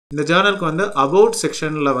இந்த ஜேர்னலுக்கு வந்து அபவுட்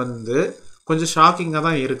செக்ஷனில் வந்து கொஞ்சம் ஷாக்கிங்காக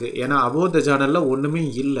தான் இருக்குது. ஏன்னா அபவுட் த ஜேர்னலில் ஒன்றுமே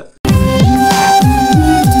இல்லை.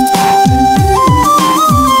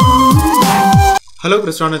 Hello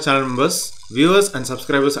Crasto அனanth channel members, viewers and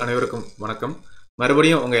subscribers அனைவருக்கும் வணக்கம்.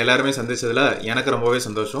 மறுபடியும் உங்கள் எல்லாருமே சந்திச்சதில் எனக்கு ரொம்பவே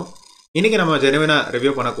சந்தோஷம். இன்றைக்கி நம்ம ஜெனுவினாக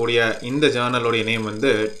ரிவ்யூ பண்ணக்கூடிய இந்த ஜேர்னலோடைய நேம் வந்து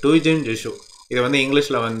Tuijin Jishu. இதை வந்து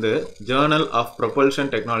இங்கிலீஷில் வந்து ஜேர்னல் ஆஃப்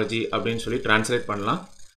ப்ரொபல்ஷன் டெக்னாலஜி அப்படின்னு சொல்லி டிரான்ஸ்லேட் பண்ணலாம்.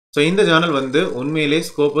 ஸோ இந்த ஜேர்னல் வந்து உண்மையிலே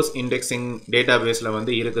ஸ்கோபஸ் இண்டெக்ஸிங் டேட்டா பேஸில்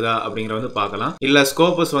வந்து இருக்குதா அப்படிங்கிற வந்து பார்க்கலாம். இல்லை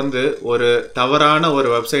ஸ்கோபஸ் வந்து ஒரு தவறான ஒரு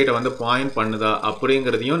வெப்சைட்டை வந்து பாயிண்ட் பண்ணுதா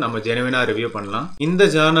அப்படிங்கிறதையும் நம்ம ஜெனுவினாக ரிவ்யூ பண்ணலாம். இந்த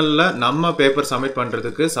ஜேர்னலில் நம்ம பேப்பர் சப்மிட்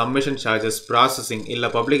பண்ணுறதுக்கு சப்மிஷன் சார்ஜஸ், ப்ராசஸிங் இல்லை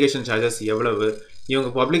பப்ளிகேஷன் சார்ஜஸ் எவ்வளவு,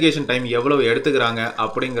 இவங்க பப்ளிகேஷன் டைம் எவ்வளவு எடுத்துக்கிறாங்க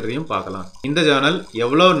அப்படிங்கிறதையும் பார்க்கலாம். இந்த ஜேர்னல்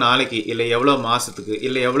எவ்வளோ நாளைக்கு இல்லை எவ்வளோ மாதத்துக்கு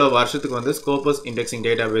இல்லை எவ்வளோ வருஷத்துக்கு வந்து ஸ்கோபஸ் இண்டெக்ஸிங்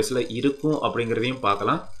டேட்டா பேஸில் இருக்கும் அப்படிங்கிறதையும்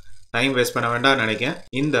பார்க்கலாம். டைம் வேஸ்ட் பண்ண வேண்டாம் நினைக்கிறேன்.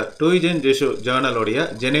 இந்த Tuijin Jishu ஜேர்னலோடைய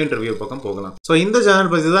ஜெனுவின் ரிவ்யூ பக்கம் போகலாம். ஸோ இந்த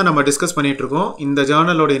ஜேர்னல் பற்றி தான் நம்ம டிஸ்கஸ் பண்ணிட்டு இருக்கோம். இந்த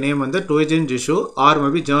ஜேர்னலோடைய நேம் வந்து Tuijin Jishu or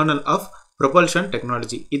maybe Journal of propulsion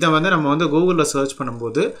technology. இதை வந்து நம்ம வந்து கூகுளில் சர்ச்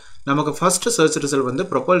பண்ணும்போது நமக்கு ஃபர்ஸ்ட் சர்ச் ரிசல்ட் வந்து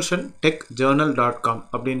propulsiontechjournal.com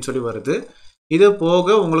அப்படின்னு சொல்லி வருது. இது போக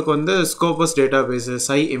உங்களுக்கு வந்து ஸ்கோபஸ் டேட்டா பேஸு,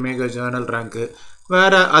 சை இமேக ஜேர்னல் ரேங்க்கு,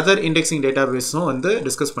 வேறு அதர் இண்டெக்ஸிங் டேட்டா பேஸும் வந்து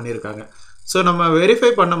டிஸ்கஸ் பண்ணியிருக்காங்க. ஸோ நம்ம வெரிஃபை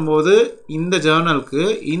பண்ணும்போது இந்த ஜேர்னலுக்கு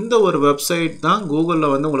இந்த ஒரு வெப்சைட் தான்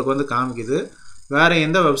கூகுளில் வந்து உங்களுக்கு வந்து காமிக்குது, வேறு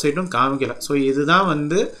எந்த வெப்சைட்டும் காமிக்கலை. ஸோ இதுதான்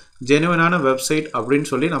வந்து ஜெனுவினான வெப்சைட் அப்படின்னு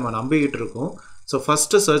சொல்லி நம்ம நம்பிக்கிட்டு இருக்கோம். ஸோ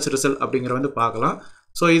ஃபஸ்ட்டு சர்ச் ரிசல்ட் அப்படிங்கிற வந்து பார்க்கலாம்.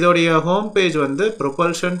 ஸோ இதோடைய ஹோம் பேஜ் வந்து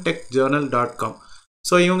propulsiontechjournal.com.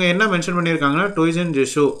 ஸோ இவங்க என்ன மென்ஷன் பண்ணியிருக்காங்கன்னா Tuijin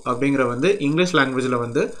Jishu அப்படிங்கிற வந்து இங்கிலீஷ் லாங்குவேஜில்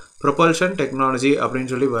வந்து ப்ரொபல்ஷன் டெக்னாலஜி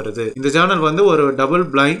அப்படின்னு சொல்லி வருது. இந்த ஜேர்னல் வந்து ஒரு double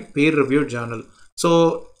blind peer review Journal. So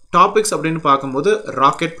topics அப்படின்னு பார்க்கும்போது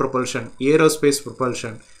rocket propulsion, aerospace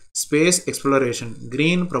propulsion, space exploration,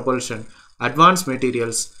 green propulsion, advance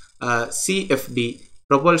materials, CFT,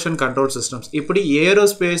 propulsion control systems, இப்படி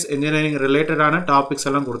ஏரோஸ்பேஸ் இன்ஜினியரிங் ரிலேட்டடான டாபிக்ஸ்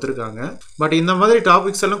எல்லாம் கொடுத்துருக்காங்க. பட் இந்த மாதிரி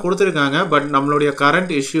டாபிக்ஸ் எல்லாம் கொடுத்துருக்காங்க. பட் நம்மளுடைய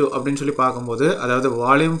கரண்ட் இஷ்யூ அப்படின்னு சொல்லி பார்க்கும்போது, அதாவது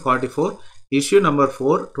வால்யூம் 44 இஷ்யூ நம்பர்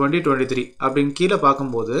 4 2023 அப்படின்னு கீழே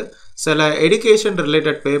பார்க்கும்போது சில எடுகேஷன்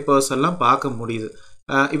ரிலேட்டட் பேப்பர்ஸ் எல்லாம் பார்க்க முடியுது.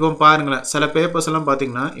 இப்போ பாருங்களேன், சில பேப்பர்ஸ் எல்லாம்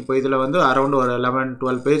பார்த்தீங்கன்னா இப்போ இதில் வந்து அரௌண்ட் ஒரு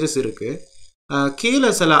 11-12 பேஜஸ் இருக்குது. கீழே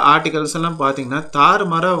சில ஆர்டிகல்ஸ் எல்லாம் பார்த்தீங்கன்னா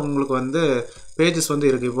தாறுமாற உங்களுக்கு வந்து பேஜஸ் வந்து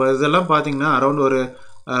இருக்குது. இப்போ இதெல்லாம் பார்த்தீங்கன்னா அரௌண்ட் ஒரு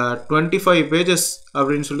 25 பேஜஸ்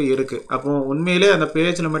அப்படின்னு சொல்லி இருக்குது. அப்போ உண்மையிலே அந்த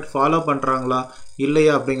பேஜ் லிமிட் ஃபாலோ பண்ணுறாங்களா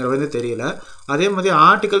இல்லையா அப்படிங்கிறது வந்து தெரியல. அதே மாதிரி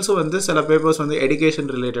ஆர்டிகல்ஸும் வந்து சில பேப்பர்ஸ் வந்து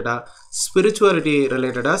எடுகேஷன் ரிலேட்டடாக, ஸ்பிரிச்சுவாலிட்டி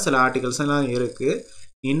ரிலேட்டடாக சில ஆர்டிகல்ஸ் எல்லாம் இருக்குது.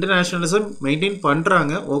 இன்டர்நேஷ்னலிசம் மெயின்டைன்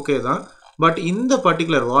பண்ணுறாங்க, ஓகே தான். பட் இந்த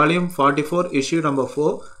பர்டிகுலர் வால்யூம் 44 இஷ்யூ நம்பர்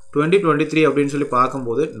 4 2023 அப்படின்னு சொல்லி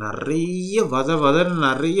பார்க்கும்போது நிறைய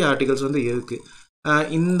நிறைய ஆர்டிகல்ஸ் வந்து இருக்குது.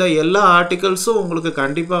 இந்த எல்லா ஆர்டிகல்ஸும் உங்களுக்கு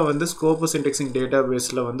கண்டிப்பாக வந்து ஸ்கோபஸ் இண்டெக்ஸிங் டேட்டா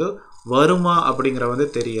பேஸில் வந்து வருமா அப்படிங்கிற வந்து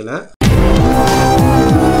தெரியலை.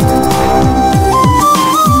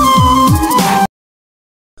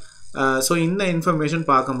 ஸோ இந்த இன்ஃபர்மேஷன்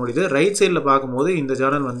பார்க்க முடியுது. ரைட் சைடில் பார்க்கும்போது இந்த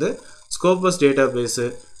ஜேர்னல் வந்து Scopus data base,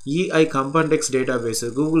 EI கம்பண்டெக்ஸ் data base,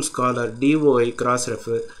 Google scholar, DOI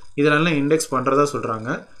கிராஸ்ரெஃப் இதெல்லாம் இண்டெக்ஸ் பண்ணுறதா சொல்கிறாங்க.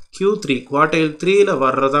 Q3 குவார்டைல் 3ல்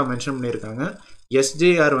வர்றதா மென்ஷன் பண்ணியிருக்காங்க.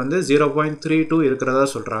 SJR வந்து 0.32 இருக்கிறதா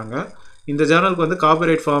சொல்கிறாங்க. இந்த ஜேர்னலுக்கு வந்து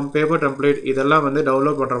காப்பிரைட் ஃபார்ம், பேப்பர் டெம்ப்ளேட் இதெல்லாம் வந்து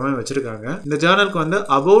டவுன்லோட் பண்ணுற மாதிரி வச்சுருக்காங்க. இந்த ஜேர்னலுக்கு வந்து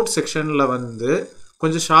அபவுட் செக்ஷனில் வந்து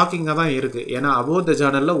கொஞ்சம் ஷாக்கிங்காக தான் இருக்குது. ஏன்னா அபவுட் த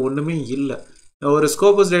ஜேர்னலில் ஒன்றுமே இல்லை. ஒரு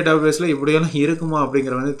ஸ்கோபஸ் டேட்டா பேஸில் இப்படியெல்லாம் இருக்குமா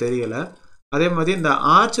அப்படிங்கிற வந்து தெரியலை. அதே மாதிரி இந்த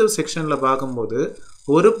ஆர்ச்சிவ் செக்ஷனில் பார்க்கும்போது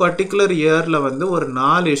ஒரு பர்டிகுலர் இயரில் வந்து ஒரு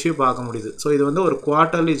 4 இஷ்யூ பார்க்க முடியுது. ஸோ இது வந்து ஒரு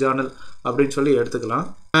குவார்ட்டர்லி ஜேர்னல் அப்படின்னு சொல்லி எடுத்துக்கலாம்.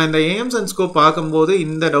 இந்த எய்ம்ஸ் அண்ட் ஸ்கோப் பார்க்கும்போது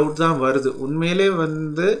இந்த டவுட் தான் வருது, உண்மையிலே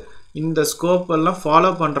வந்து இந்த ஸ்கோப் எல்லாம்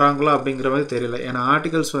ஃபாலோ பண்ணுறாங்களா அப்படிங்கிற மாதிரி தெரியல. ஏன்னா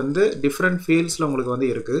ஆர்டிகல்ஸ் வந்து டிஃப்ரெண்ட் ஃபீல்ட்ஸில் உங்களுக்கு வந்து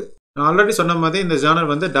இருக்குது. நான் ஆல்ரெடி சொன்ன மாதிரி இந்த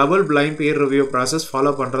ஜேர்னல் வந்து double blind peer review process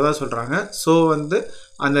follow பண்ணுறதா சொல்கிறாங்க. ஸோ வந்து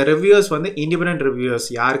அந்த ரிவ்யூவர்ஸ் வந்து இண்டிபெண்டன்ட் ரிவ்யூவர்ஸ்,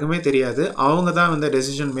 யாருக்குமே தெரியாது, அவங்க தான் வந்து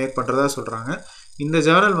டெசிஷன் மேக் பண்ணுறதா சொல்கிறாங்க. இந்த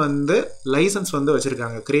ஜேர்னல் வந்து லைசன்ஸ் வந்து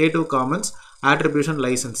வச்சுருக்காங்க, creative commons attribution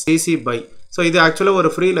licence CC BY. So இது ஆக்சுவலாக ஒரு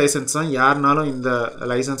ஃப்ரீ லைசன்ஸ் தான், யாருனாலும் இந்த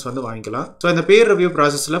லைசன்ஸ் வந்து வாங்கிக்கலாம். ஸோ இந்த பேர் ரிவ்யூ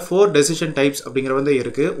ப்ராசஸில் 4 டெசிஷன் டைப்ஸ் அப்படிங்கிற வந்து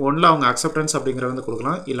இருக்குது. ஒன்றில் அவங்க அக்செப்டன்ஸ் அப்படிங்கிற வந்து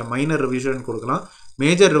கொடுக்கலாம், இல்லை மைனர் ரிவிஷன் கொடுக்கலாம்,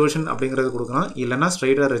 மேஜர் ரிவிஷன் அப்படிங்கிறது கொடுக்கலாம், இல்லைனா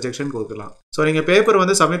ஸ்ட்ரைட்டாக ரிஜெக்ஷன் கொடுக்கலாம். ஸோ நீங்கள் பேப்பர்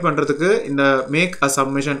வந்து சப்மிட் பண்ணுறதுக்கு இந்த மேக் அ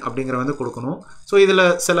சப்மிஷன் அப்படிங்கிற வந்து கொடுக்கணும். ஸோ இதில்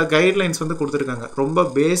சில கைட்லைன்ஸ் வந்து கொடுத்துருக்காங்க, ரொம்ப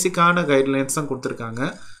பேசிக்கான கைட்லைன்ஸ் தான் கொடுத்துருக்காங்க.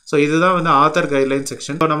 ஸோ இதுதான் வந்து ஆத்தர் கைட்லைன்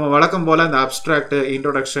செக்ஷன். ஸோ நம்ம வழக்கம் போல் இந்த abstract,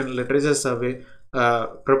 introduction, literature survey,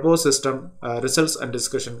 propose system, results and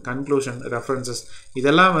discussion, conclusion, references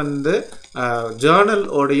இதெல்லாம் வந்து ஜேர்னல்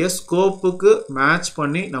உடைய ஸ்கோப்புக்கு மேட்ச்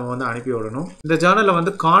பண்ணி நம்ம வந்து அனுப்பி விடணும். இந்த ஜேர்னலில்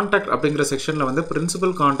வந்து கான்டாக்ட் அப்படிங்கிற செக்ஷனில் வந்து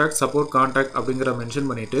பிரின்சிபல் கான்டாக்ட், சப்போர்ட் கான்டாக்ட் அப்படிங்கிற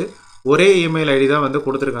மென்ஷன் பண்ணிவிட்டு ஒரே இமெயில் ஐடி தான் வந்து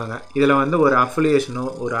கொடுத்துருக்காங்க. இதில் வந்து ஒரு அஃபிலியேஷனோ,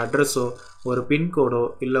 ஒரு அட்ரஸோ, ஒரு பின்கோடோ,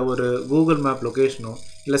 இல்லை ஒரு கூகுள் மேப் லொக்கேஷனோ,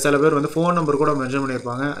 இல்லை சில பேர் வந்து ஃபோன் நம்பர் கூட மென்ஷன்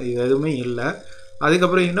பண்ணியிருப்பாங்க. இது எதுவுமே இல்லை.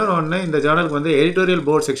 அதுக்கப்புறம் இன்னொன்று ஒன்று, இந்த ஜேர்னலுக்கு வந்து எடிட்டோரியல்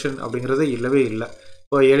போர்ட் செக்ஷன் அப்படிங்கிறது இல்லவே இல்லை.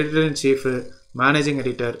 இப்போ எடிட்டர் இன் chief, managing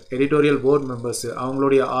editor, editorial board members,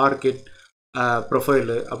 அவங்களுடைய ஆர்கிட்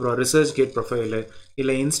ப்ரொஃபைலு, அப்புறம் ரிசர்ச் கேட் ப்ரொஃபைலு,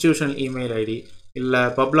 இல்லை இன்ஸ்டியூஷனல் இமெயில் ஐடி, இல்லை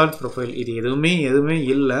பப்லான்ஸ் ப்ரொஃபைல், இது எதுவுமே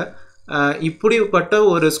இல்லை. இப்படிப்பட்ட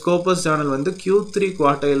ஒரு ஸ்கோபஸ் ஜேர்னல் வந்து Q3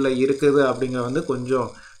 குவார்டைலில் இருக்குது அப்படிங்கிற வந்து கொஞ்சம்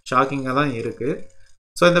ஷாக்கிங்காக தான் இருக்குது.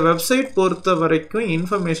 ஸோ இந்த வெப்சைட் பொறுத்த வரைக்கும்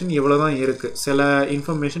இன்ஃபர்மேஷன் இவ்வளோ தான் இருக்குது. சில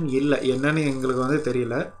இன்ஃபர்மேஷன் இல்லை, என்னன்னு எங்களுக்கு வந்து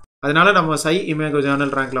தெரியல. அதனால் நம்ம சை இமேகோ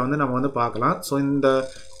ஜேர்னல் ரேங்கில் வந்து நம்ம வந்து பார்க்கலாம். ஸோ இந்த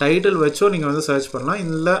டைட்டில் வச்சோ நீங்கள் வந்து சர்ச் பண்ணலாம்,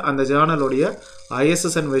 இல்லை அந்த ஜேர்னலுடைய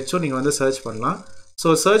ISSN வச்சோ நீங்கள் வந்து சர்ச் பண்ணலாம். ஸோ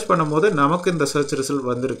சர்ச் பண்ணும்போது நமக்கு இந்த சர்ச் ரிசல்ட்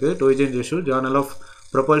வந்திருக்கு, Tuijin Jishu Journal of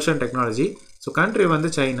propulsion technology. So country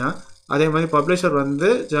வந்து சைனா, அதே மாதிரி பப்ளிஷர் வந்து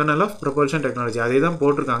ஜேர்னல் ஆஃப் ப்ரொபல்ஷன் டெக்னாலஜி, அதே தான்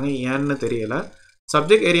போட்டிருக்காங்க, ஏன்னு தெரியல.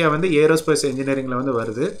 சப்ஜெக்ட் ஏரியா வந்து ஏரோஸ்பேஸ் இன்ஜினியரிங்கில் வந்து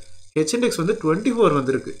வருது. ஹெச்இண்டெக்ஸ் வந்து 24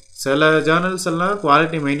 வந்திருக்கு. சில ஜேர்னல்ஸ் எல்லாம்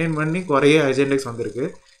குவாலிட்டி மெயின்டைன் பண்ணி குறைய ஹெச்இண்டெக்ஸ் வந்திருக்கு.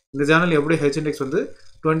 இந்த ஜேர்னல் எப்படி ஹெச்இண்டெக்ஸ் வந்து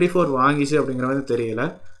 24 வாங்கிச்சு அப்படிங்கிற வந்து தெரியல.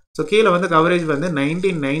 ஸோ கீழே வந்து கவரேஜ் வந்து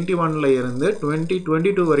 1991 இருந்து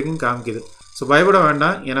 2022 வரைக்கும் காமிக்குது. ஸோ பயப்பட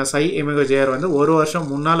வேண்டாம், ஏன்னா சை இமேகோ ஜேஆர் வந்து ஒரு வருஷம்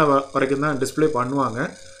முன்னால் வரைக்கும் தான் டிஸ்பிளே பண்ணுவாங்க.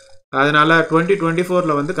 அதனால்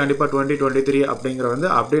 2024 வந்து கண்டிப்பாக 2023 அப்படிங்கிற வந்து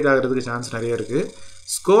அப்டேட் ஆகிறதுக்கு சான்ஸ் நிறைய இருக்குது.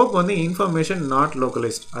 ஸ்கோப் வந்து இன்ஃபர்மேஷன் நாட்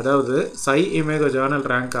லோக்கலைஸ்ட், அதாவது சை இமேகோ ஜேர்னல்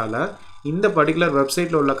ரேங்கால் இந்த பர்டிகுலர்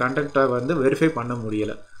வெப்சைட்டில் உள்ள கண்டென்ட்டை வந்து வெரிஃபை பண்ண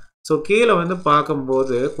முடியலை. ஸோ கீழே வந்து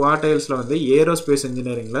பார்க்கும்போது குவார்டைல்ஸில் வந்து ஏரோஸ்பேஸ்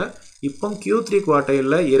இன்ஜினியரிங்கில் இப்போ Q3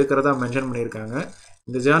 குவார்டைலில் இருக்கிறதா மென்ஷன் பண்ணியிருக்காங்க.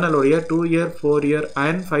 இந்த ஜேர்னலுடைய 2 year 4 year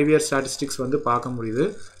and 5 year statistics வந்து பார்க்க முடியுது.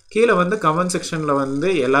 கீழே வந்து கமெண்ட் செக்ஷனில் வந்து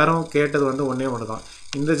எல்லாரும் கேட்டது வந்து ஒன்றே ஒன்று தான்,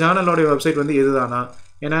 இந்த ஜேர்னலோடைய வெப்சைட் வந்து இதுதானா?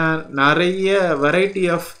 ஏன்னா நிறைய வெரைட்டி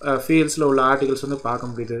ஆஃப் ஃபீல்ட்ஸில் உள்ள ஆர்டிகல்ஸ் வந்து பார்க்க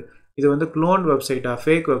முடியுது. இது வந்து க்ளோன் வெப்சைட்டா,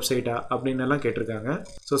 ஃபேக் வெப்சைட்டா அப்படின்னு எல்லாம் கேட்டிருக்காங்க.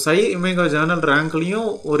 ஸோ சை இமேகோ ஜேர்னல் ரேங்க்லேயும்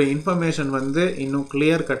ஒரு இன்ஃபர்மேஷன் வந்து இன்னும்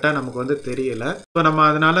கிளியர் கட்டாக நமக்கு வந்து தெரியலை. ஸோ நம்ம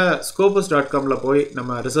அதனால் scopus.comல போய்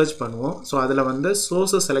நம்ம ரிசர்ச் பண்ணுவோம். ஸோ அதில் வந்து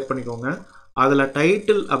சோர்ஸஸ் செலக்ட் பண்ணிக்கோங்க. அதில்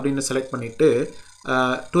டைட்டில் அப்படின்னு செலக்ட் பண்ணிவிட்டு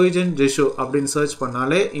Tuijin Jishu அப்படின்னு சர்ச்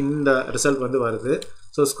பண்ணாலே இந்த ரிசல்ட் வந்து வருது.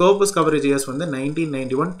 ஸோ ஸ்கோபஸ் கவரேஜ் இயர்ஸ் வந்து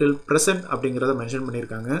 1991 till present அப்படிங்கிறத மென்ஷன்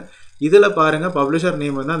பண்ணியிருக்காங்க. இதில் பாருங்கள், பப்ளிஷர்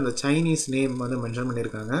நேம் வந்து அந்த சைனீஸ் நேம் வந்து மென்ஷன்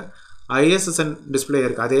பண்ணியிருக்காங்க. ISSN டிஸ்பிளே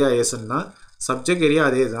இருக்குது, அதே ISSN தான். சப்ஜெக்ட் ஏரியா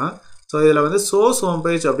அதே தான். ஸோ இதில் வந்து சோர்ஸ் ஹோம்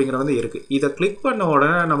பேஜ் அப்படிங்கிற வந்து இருக்குது. இதை கிளிக் பண்ண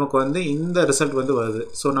உடனே நமக்கு வந்து இந்த ரிசல்ட் வந்து வருது.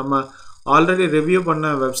 ஸோ நம்ம ஆல்ரெடி ரிவ்யூ பண்ண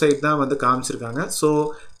வெப்சைட் தான் வந்து காமிச்சிருக்காங்க. ஸோ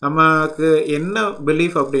நமக்கு என்ன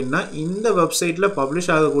பிலீஃப் அப்படின்னா, இந்த வெப்சைட்டில் பப்ளிஷ்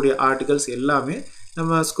ஆகக்கூடிய ஆர்டிகல்ஸ் எல்லாமே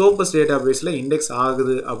நம்ம ஸ்கோபஸ் டேட்டா பேஸில் இண்டெக்ஸ்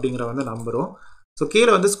ஆகுது அப்படிங்கிற வந்து நம்புகிறோம். ஸோ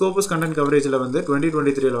கீழே வந்து ஸ்கோபஸ் கண்டென்ட் கவரேஜில் வந்து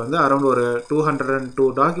 2023 வந்து அரௌண்ட் ஒரு 202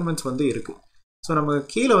 டாக்குமெண்ட்ஸ் வந்து இருக்குது. ஸோ நம்ம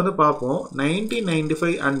கீழே வந்து பார்ப்போம்,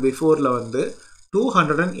 1995 அண்ட் பிஃபோரில் வந்து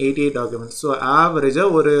 288 டாக்குமெண்ட்ஸ். ஸோ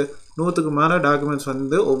ஆவரேஜாக ஒரு 100க்கு மேலே டாக்குமெண்ட்ஸ்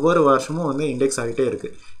வந்து ஒவ்வொரு வருஷமும் வந்து இண்டெக்ஸ் ஆகிட்டே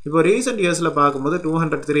இருக்குது. இப்போ ரீசெண்ட் இயர்ஸில் பார்க்கும்போது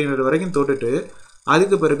 200 300 வரைக்கும் தொட்டுட்டு,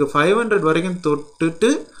 அதுக்கு பிறகு 500 வரைக்கும் தொட்டுட்டு,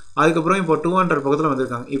 அதுக்கப்புறம் இப்போ 200 பக்கத்தில்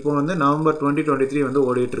வந்திருக்காங்க. இப்போ வந்து நவம்பர் 2023 வந்து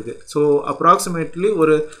ஓடிட்டுருக்கு. ஸோ அப்ராக்சிமேட்லி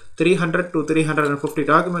ஒரு 300 to 350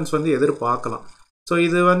 டாக்குமெண்ட்ஸ் வந்து எதிர்பார்க்கலாம். ஸோ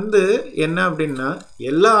இது வந்து என்ன அப்படின்னா,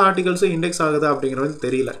 எல்லா ஆர்டிகல்ஸும் இண்டெக்ஸ் ஆகுதா அப்படிங்கிறது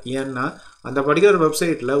தெரியல. ஏன்னா அந்த பர்டிகுலர்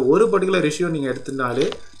வெப்சைட்டில் ஒரு பர்டிகுலர் இஷ்யூ நீங்கள் எடுத்துட்டாலே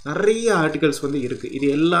நிறைய ஆர்டிகல்ஸ் வந்து இருக்குது. இது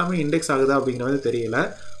எல்லாமே இண்டெக்ஸ் ஆகுதா அப்படிங்கிறது தெரியல.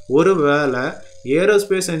 ஒரு வேளை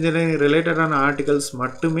ஏரோஸ்பேஸ் இன்ஜினியரிங் ரிலேட்டடான ஆர்டிகல்ஸ்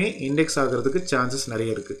மட்டுமே இண்டெக்ஸ் ஆகிறதுக்கு சான்சஸ்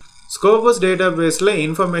நிறைய இருக்குது. ஸ்கோபஸ் டேட்டா பேஸில்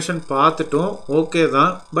இன்ஃபர்மேஷன் பார்த்துட்டோம், ஓகே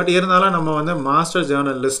தான். பட் இருந்தாலும் நம்ம வந்து மாஸ்டர்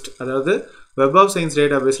ஜேர்னலிஸ்ட், அதாவது வெப் ஆஃப் சயின்ஸ்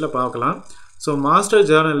டேட்டா பேஸில் பார்க்கலாம். ஸோ மாஸ்டர்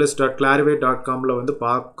ஜேர்னலிஸ்ட்.clarivate.comல வந்து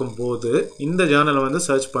பார்க்கும்போது இந்த ஜேர்னலை வந்து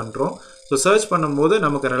சர்ச் பண்ணுறோம். ஸோ சர்ச் பண்ணும்போது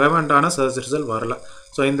நமக்கு ரெலவெண்ட்டான சர்ச் ரிசல்ட் வரல.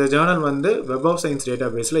 ஸோ இந்த ஜேர்னல் வந்து வெப் ஆஃப் சயின்ஸ் டேட்டா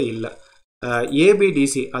பேஸில் இல்லை.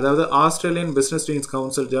 ABDC, அதாவது ஆஸ்திரேலியன் பிஸ்னஸ் டீன்ஸ்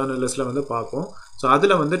கவுன்சில் ஜேர்னலிஸ்ட்டில் வந்து பார்ப்போம். ஸோ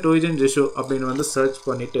அதில் வந்து Tuijin Jishu அப்படின்னு வந்து சர்ச்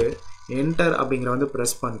பண்ணிவிட்டு என்டர் அப்படிங்கிற வந்து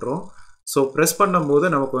ப்ரெஸ் பண்ணுறோம். ஸோ ப்ரெஸ் பண்ணும்போது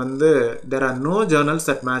நமக்கு வந்து there are no journals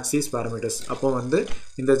that match these parameters. அப்போ வந்து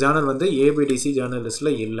இந்த ஜேர்னல் வந்து ABDC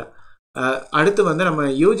ஜேர்னலிஸ்ட்டில் இல்லை. அடுத்து வந்து நம்ம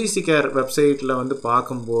UGC கேர் வெப்சைட்டில் வந்து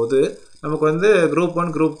பார்க்கும்போது நமக்கு வந்து குரூப் 1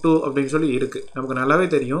 குரூப் 2 அப்படின்னு சொல்லி இருக்குது. நமக்கு நல்லாவே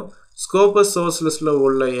தெரியும், ஸ்கோபஸ் சோர்ஸ் லிஸ்ட்டில்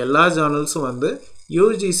உள்ள எல்லா ஜேர்னல்ஸும் வந்து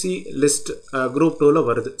யூஜிசி லிஸ்ட் குரூப் 2ல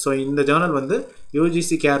வருது. ஸோ இந்த ஜேர்னல் வந்து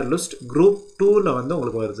யூஜிசி கேர் லிஸ்ட் குரூப் 2ல வந்து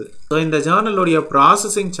உங்களுக்கு வருது. ஸோ இந்த ஜேர்னலுடைய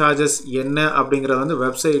ப்ராசஸிங் சார்ஜஸ் என்ன அப்படிங்கிறத வந்து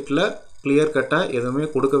வெப்சைட்டில் கிளியர் கட்டாக எதுவுமே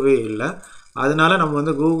கொடுக்கவே இல்லை. அதனால நம்ம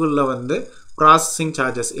வந்து கூகுளில் வந்து ப்ராசஸிங்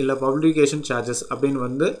சார்ஜஸ் இல்லை பப்ளிகேஷன் சார்ஜஸ் அப்படின்னு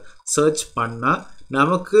வந்து சர்ச் பண்ணால்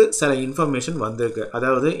நமக்கு சில இன்ஃபர்மேஷன் வந்திருக்கு.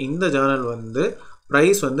 அதாவது இந்த ஜேர்னல் வந்து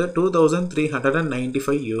ப்ரைஸ் வந்து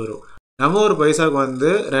 2395 யூரோ. நம்ம ஒரு பைசாவுக்கு வந்து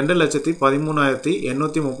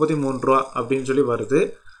 2,13,833 ரூபா அப்படின்னு சொல்லி வருது.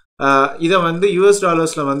 இதை வந்து யூஎஸ்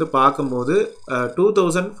டாலர்ஸில் வந்து பார்க்கும்போது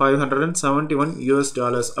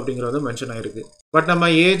 $2,571 அப்படிங்கிறது மென்ஷன் ஆயிருக்கு. பட் நம்ம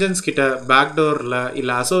ஏஜென்ட்ஸ் கிட்ட பேக்டோரில்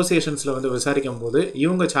இல்லை அசோசியேஷன்ஸில் வந்து விசாரிக்கும் போது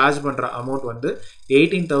இவங்க சார்ஜ் பண்ணுற அமௌண்ட் வந்து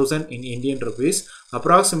 18,000 இன் இந்தியன் ருபீஸ்,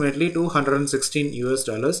 அப்ராக்சிமேட்லி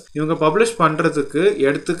 $216. இவங்க பப்ளிஷ் பண்ணுறதுக்கு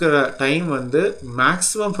எடுத்துக்கிற டைம் வந்து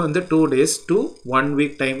மேக்ஸிமம் வந்து 2 days to 1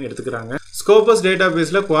 week டைம் எடுத்துக்கிறாங்க. ஸ்கோபஸ் டேட்டா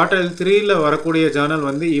பேஸில் Q3 வரக்கூடிய ஜேர்னல்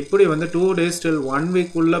வந்து இப்படி வந்து 2 days till 1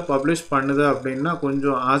 week உள்ள பப்ளிஷ் பண்ணுது அப்படின்னா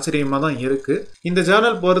கொஞ்சம் ஆச்சரியமாக தான் இருக்குது. இந்த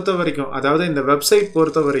ஜேர்னல் பொறுத்த வரைக்கும், அதாவது இந்த வெப்சைட்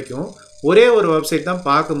பொறுத்த வரைக்கும் ஒரே ஒரு வெப்சைட் தான்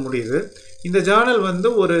பார்க்க முடியுது. இந்த ஜேர்னல் வந்து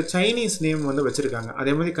ஒரு சைனீஸ் நேம் வந்து வச்சுருக்காங்க.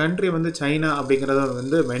 அதே மாதிரி கண்ட்ரி வந்து சைனா அப்படிங்கிறத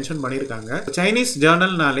வந்து மென்ஷன் பண்ணியிருக்காங்க. சைனீஸ்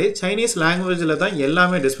ஜேர்னல்னாலே சைனீஸ் லாங்குவேஜில் தான்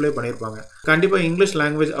எல்லாமே டிஸ்பிளே பண்ணியிருப்பாங்க. கண்டிப்பாக இங்கிலீஷ்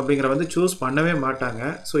லாங்குவேஜ் அப்படிங்கிற வந்து சூஸ் பண்ணவே மாட்டாங்க.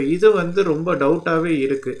 ஸோ இது வந்து ரொம்ப டவுட்டாகவே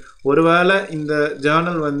இருக்குது. ஒருவேளை இந்த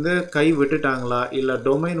ஜேர்னல் வந்து கை விட்டுட்டாங்களா இல்லை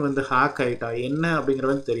டொமைன் வந்து ஹேக் ஆகிட்டா என்ன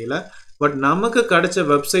அப்படிங்கிறது தெரியல. பட் நமக்கு கிடைச்ச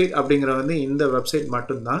வெப்சைட் அப்படிங்கிற வந்து இந்த வெப்சைட்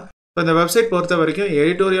மட்டும்தான். இப்போ இந்த வெப்சைட் பொறுத்த வரைக்கும்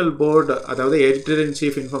எடிட்டோரியல் போர்டு, அதாவது editor in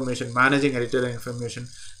chief information, managing editor information,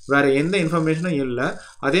 வேறு எந்த இன்ஃபர்மேஷனும் இல்லை.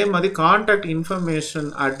 அதே மாதிரி கான்டாக்ட் இன்ஃபர்மேஷன்,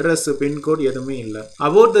 அட்ரஸ், பின்கோட் எதுவுமே இல்லை.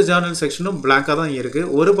 அபவுட் த ஜேர்னல் செக்ஷனும் பிளாங்காக தான் இருக்குது.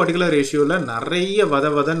 ஒரு பர்டிகுலர் இஷ்யூவில் நிறைய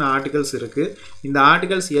வதன்னு ஆர்டிகல்ஸ் இருக்குது. இந்த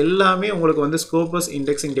ஆர்டிகல்ஸ் எல்லாமே உங்களுக்கு வந்து ஸ்கோபஸ்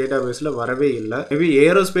இண்டெக்ஸிங் டேட்டா பேஸில் வரவே இல்லை. மேபி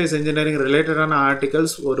ஏரோஸ்பேஸ் இன்ஜினியரிங் ரிலேட்டடான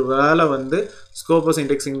ஆர்டிகல்ஸ் ஒரு வேளை வந்து ஸ்கோபஸ்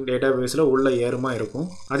இண்டெக்ஸிங் டேட்டா பேஸில் உள்ள ஏறுமா இருக்கும்.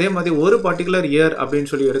 அதே மாதிரி ஒரு பர்டிகுலர் இயர்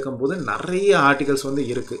அப்படின்னு சொல்லி எடுக்கும்போது நிறைய ஆர்டிகல்ஸ் வந்து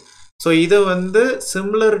இருக்குது. ஸோ இது வந்து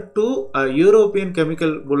similar to European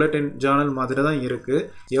chemical bulletin Journal மாதிரி தான் இருக்குது.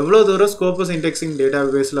 எவ்வளோ தூரம் ஸ்கோபஸ் இண்டெக்ஸிங் டேட்டா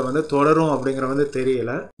பேஸில் வந்து தொடரும் அப்படிங்கிற வந்து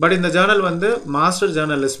தெரியல. பட் இந்த ஜேர்னல் வந்து master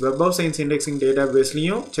journalist web of science indexing data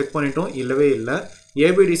பேஸ்லையும் check பண்ணிட்டோம், இல்லவே இல்லை.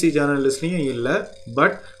 ஏபிடிசி ஜேர்னலிஸ்ட்லையும் இல்லை.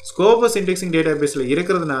 பட் ஸ்கோபஸ் இண்டெக்ஸிங் டேட்டா பேஸில்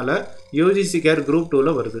இருக்கிறதுனால யூஜிசி கேர் குரூப்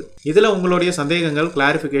 2ல வருது. இதில் உங்களுடைய சந்தேகங்கள்,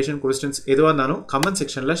 கிளாரிஃபிகேஷன், கொஸ்டின்ஸ் எதுவாக இருந்தாலும் கமெண்ட்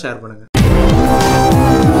செக்ஷனில் ஷேர் பண்ணுங்கள்.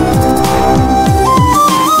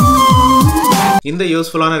 இந்த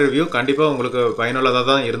யூஸ்ஃபுல்லான ரிவ்யூ கண்டிப்பாக உங்களுக்கு பயனுள்ளதாக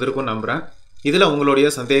தான் இருந்திருக்கும் நம்புகிறேன். இதில் உங்களுடைய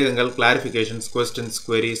சந்தேகங்கள், கிளாரிஃபிகேஷன்ஸ், கொஸ்டின்ஸ்,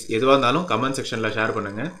 குவரிஸ் எதுவாக இருந்தாலும் கமெண்ட் செக்ஷனில் ஷேர்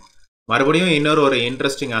பண்ணுங்கள். மறுபடியும் இன்னொரு ஒரு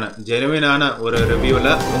இன்ட்ரெஸ்டிங்கான, ஜெனுவினான ஒரு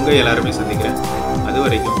ரிவ்யூவில் உங்கள் எல்லாருமே சந்திக்கிறேன். அது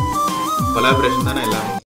வரைக்கும் கொலாபரேஷன் தானே எல்லாமே.